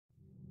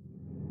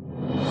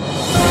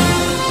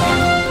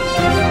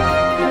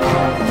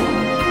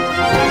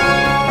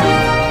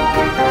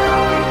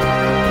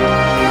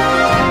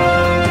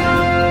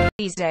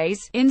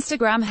days,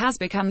 Instagram has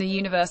become the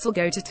universal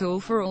go-to tool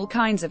for all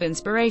kinds of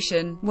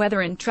inspiration,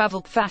 whether in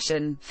travel,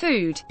 fashion,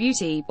 food,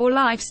 beauty, or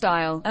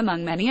lifestyle,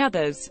 among many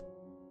others.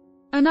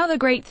 Another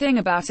great thing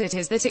about it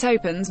is that it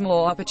opens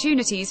more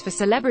opportunities for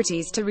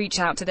celebrities to reach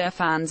out to their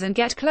fans and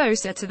get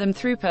closer to them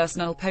through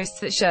personal posts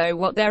that show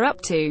what they're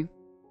up to.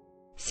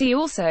 See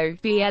also,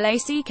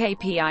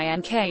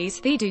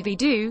 BLACKPINK's The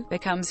Do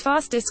becomes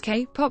fastest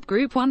K-pop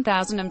group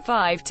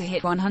 1005 to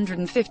hit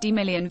 150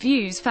 million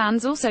views.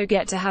 Fans also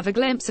get to have a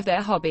glimpse of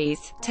their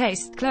hobbies,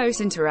 tastes,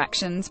 close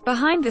interactions,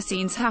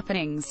 behind-the-scenes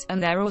happenings,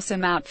 and their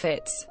awesome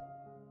outfits.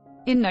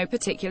 In no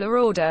particular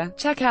order,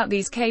 check out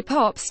these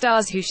K-pop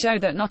stars who show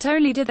that not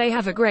only do they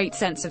have a great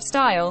sense of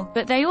style,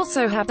 but they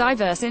also have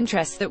diverse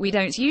interests that we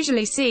don't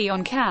usually see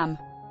on cam.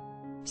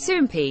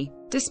 Soompi.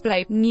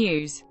 Display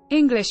News.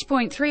 English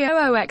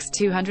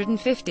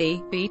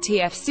 .300x250,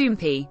 BTF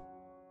Soompi.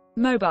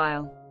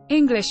 Mobile.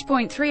 English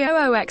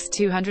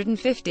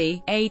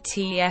 .300x250,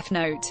 ATF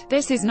Note.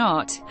 This is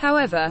not,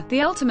 however,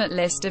 the ultimate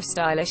list of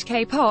stylish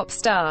K-pop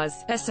stars,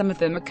 as some of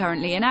them are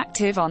currently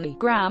inactive on the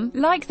gram,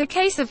 like the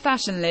case of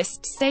fashion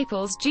list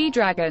staples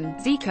G-Dragon,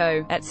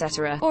 Zico,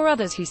 etc., or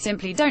others who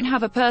simply don't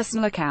have a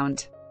personal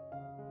account.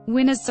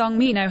 Winner's song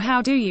Mino.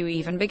 How do you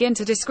even begin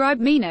to describe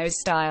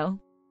Mino's style?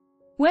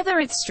 Whether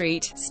it's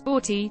street,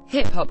 sporty,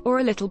 hip-hop, or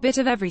a little bit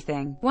of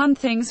everything, one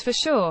thing's for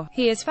sure,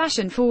 he is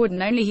fashion-forward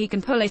and only he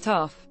can pull it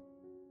off.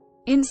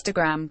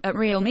 Instagram,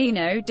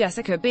 @RealMino.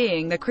 Jessica,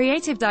 being the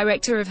creative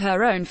director of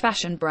her own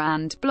fashion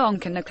brand,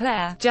 Blanc &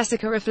 Leclerc,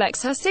 Jessica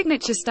reflects her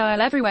signature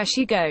style everywhere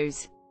she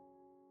goes.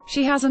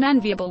 She has an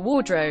enviable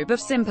wardrobe of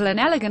simple and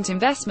elegant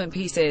investment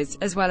pieces,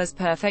 as well as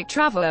perfect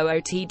travel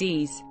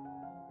OOTDs.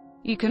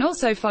 You can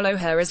also follow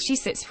her as she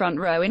sits front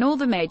row in all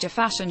the major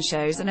fashion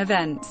shows and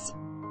events.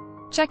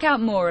 Check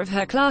out more of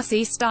her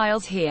classy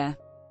styles here.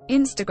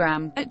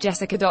 Instagram,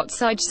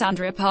 @Jessica.Sage.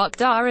 Sandra Park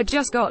T-ara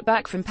just got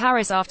back from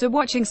Paris after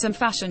watching some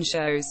fashion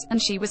shows,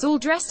 and she was all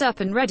dressed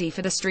up and ready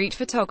for the street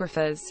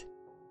photographers.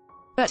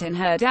 But in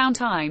her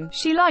downtime,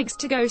 she likes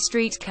to go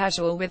street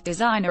casual with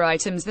designer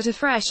items that are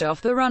fresh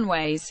off the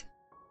runways.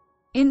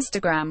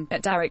 Instagram,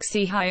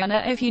 @DerekC.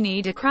 Hyuna. If you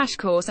need a crash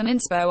course and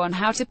inspo on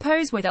how to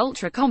pose with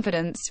ultra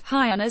confidence,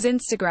 Hyuna's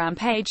Instagram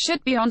page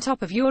should be on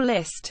top of your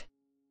list.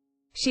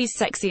 She's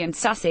sexy and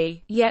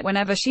sassy, yet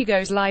whenever she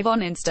goes live on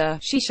Insta,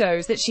 she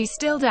shows that she's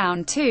still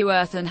down to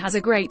earth and has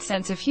a great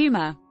sense of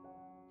humor.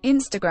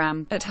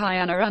 Instagram,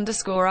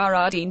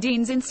 @Hyuna_RR.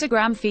 Dean's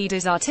Instagram feed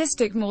is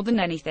artistic more than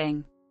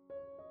anything.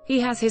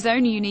 He has his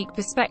own unique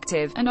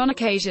perspective, and on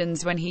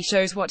occasions when he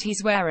shows what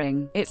he's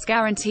wearing, it's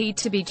guaranteed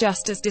to be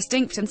just as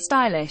distinct and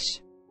stylish.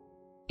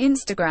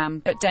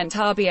 Instagram,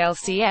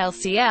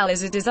 @DentABLCLCL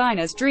is a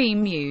designer's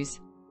dream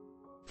muse.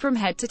 From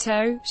head to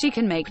toe, she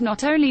can make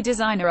not only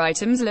designer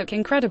items look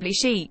incredibly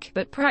chic,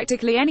 but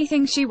practically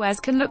anything she wears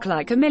can look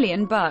like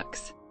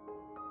 $1,000,000.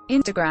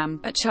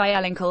 Instagram,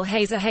 @ChyElinkle.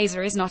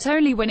 Hazer is not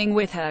only winning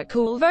with her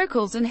cool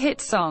vocals and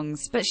hit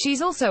songs, but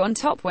she's also on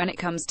top when it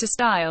comes to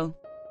style.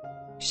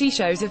 She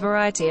shows a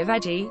variety of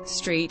edgy,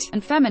 street,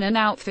 and feminine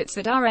outfits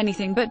that are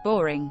anything but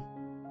boring.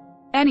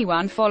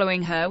 Anyone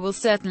following her will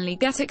certainly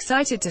get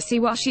excited to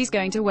see what she's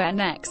going to wear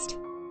next.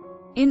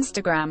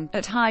 Instagram,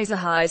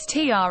 @HizaHiz.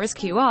 T-ara's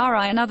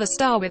QRI. Another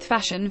star with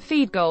fashion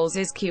feed goals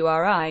is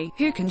QRI,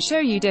 who can show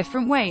you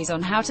different ways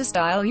on how to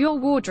style your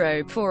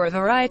wardrobe for a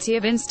variety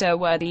of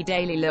Insta-worthy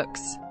daily looks.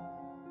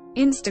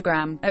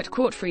 Instagram,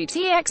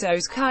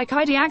 @CourtFreeTXO's Kai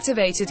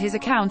deactivated his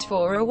account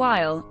for a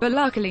while, but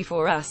luckily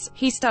for us,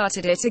 he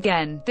started it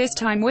again, this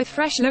time with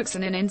fresh looks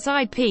and an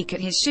inside peek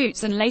at his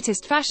shoots and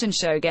latest fashion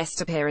show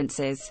guest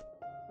appearances.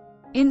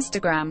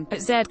 Instagram,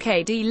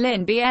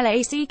 @ZKDLin.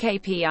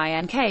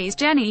 BLACKPINK's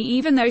Jenny.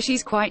 Even though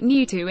she's quite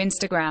new to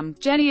Instagram,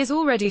 Jenny is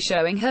already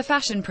showing her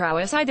fashion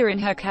prowess either in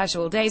her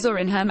casual days or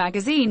in her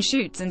magazine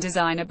shoots and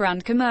designer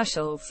brand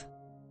commercials.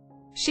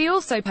 She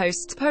also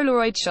posts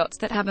Polaroid shots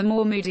that have a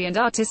more moody and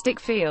artistic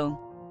feel.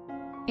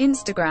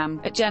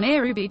 Instagram,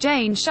 @JennyRuby.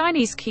 Jane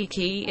Shiny's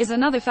Kiki is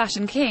another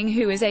fashion king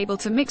who is able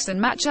to mix and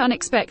match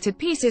unexpected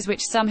pieces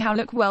which somehow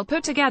look well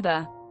put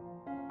together.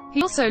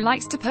 He also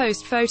likes to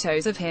post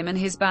photos of him and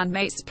his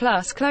bandmates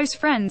plus close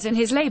friends in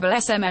his label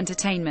SM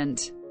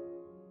Entertainment.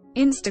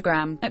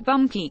 Instagram,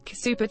 @BumPeak.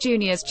 Super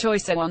Junior's Choi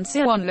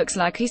Sewon looks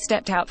like he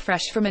stepped out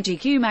fresh from a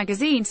GQ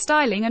magazine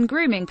styling and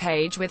grooming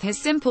page with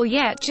his simple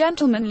yet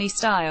gentlemanly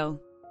style.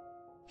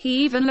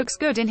 He even looks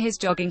good in his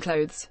jogging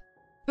clothes.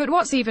 But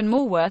what's even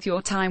more worth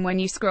your time when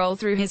you scroll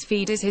through his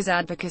feed is his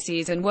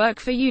advocacies and work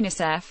for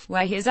UNICEF,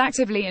 where he is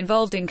actively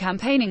involved in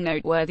campaigning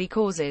noteworthy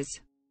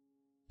causes.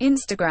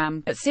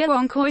 Instagram,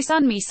 @SewonKoi.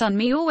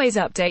 Sunmi always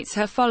updates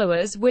her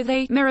followers with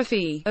a mirror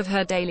feed of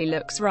her daily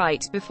looks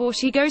right before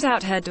she goes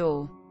out her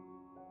door.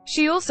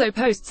 She also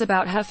posts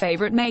about her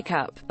favorite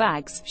makeup,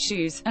 bags,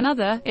 shoes, and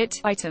other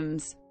it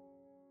items.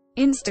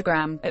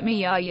 Instagram,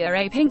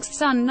 @Miyaya. Pink's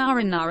Sun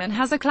Naran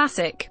has a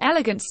classic,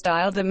 elegant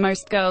style that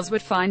most girls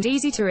would find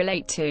easy to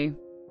relate to.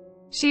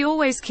 She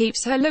always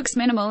keeps her looks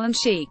minimal and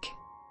chic.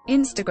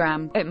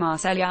 Instagram,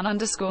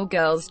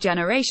 @Marcelian_Girls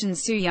Generation.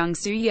 Soo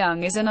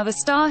Young is another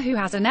star who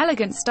has an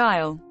elegant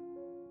style.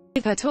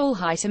 With her tall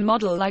height and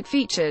model-like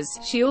features,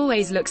 she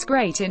always looks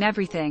great in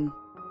everything.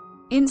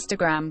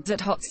 Instagram, at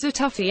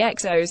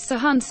HotStuffyXO's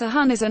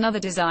Sahun is another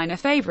designer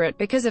favorite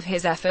because of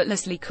his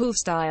effortlessly cool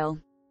style.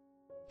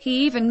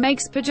 He even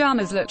makes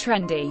pajamas look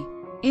trendy.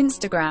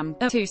 Instagram,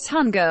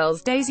 at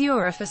Girls Days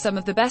T-ara for some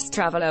of the best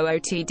travel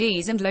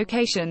OOTDs and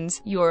locations.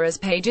 T-ara's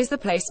page is the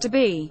place to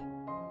be.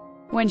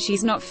 When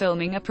she's not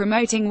filming or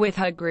promoting with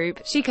her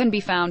group, she can be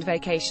found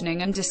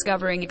vacationing and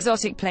discovering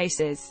exotic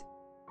places.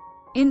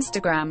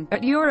 Instagram,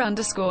 at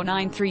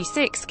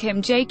T-ara_936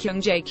 Kim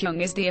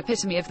Jaekyung is the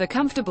epitome of the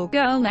comfortable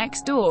girl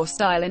next door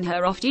style in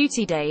her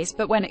off-duty days,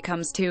 but when it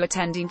comes to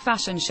attending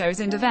fashion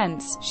shows and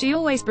events, she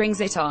always brings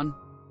it on.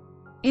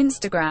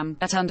 Instagram,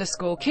 at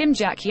 _Kim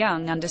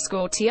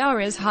Jaekyung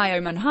T-ara's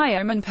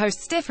Hyoman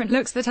posts different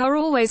looks that are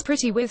always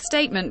pretty with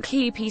statement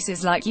key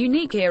pieces like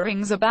unique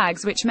earrings or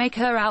bags which make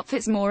her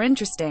outfits more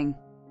interesting.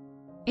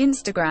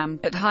 Instagram,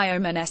 at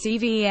Hyoman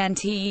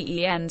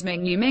SEVENTEEN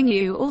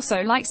Mingyu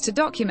also likes to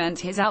document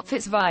his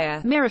outfits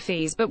via mirror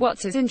feeds, but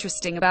what's as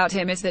interesting about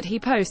him is that he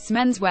posts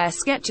menswear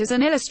sketches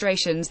and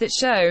illustrations that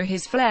show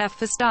his flair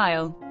for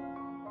style.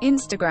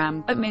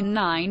 Instagram, at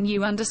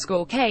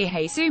Min9U_K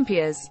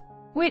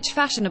Which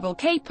fashionable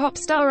K-pop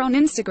star on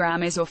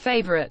Instagram is your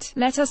favorite?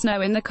 Let us know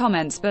in the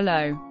comments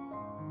below.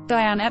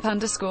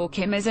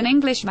 Diane_Kim is an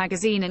English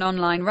magazine and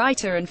online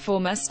writer and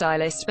former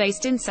stylist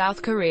based in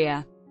South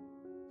Korea.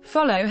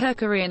 Follow her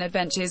Korean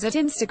adventures at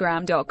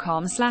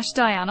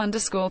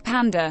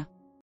instagram.com/Diane_Panda.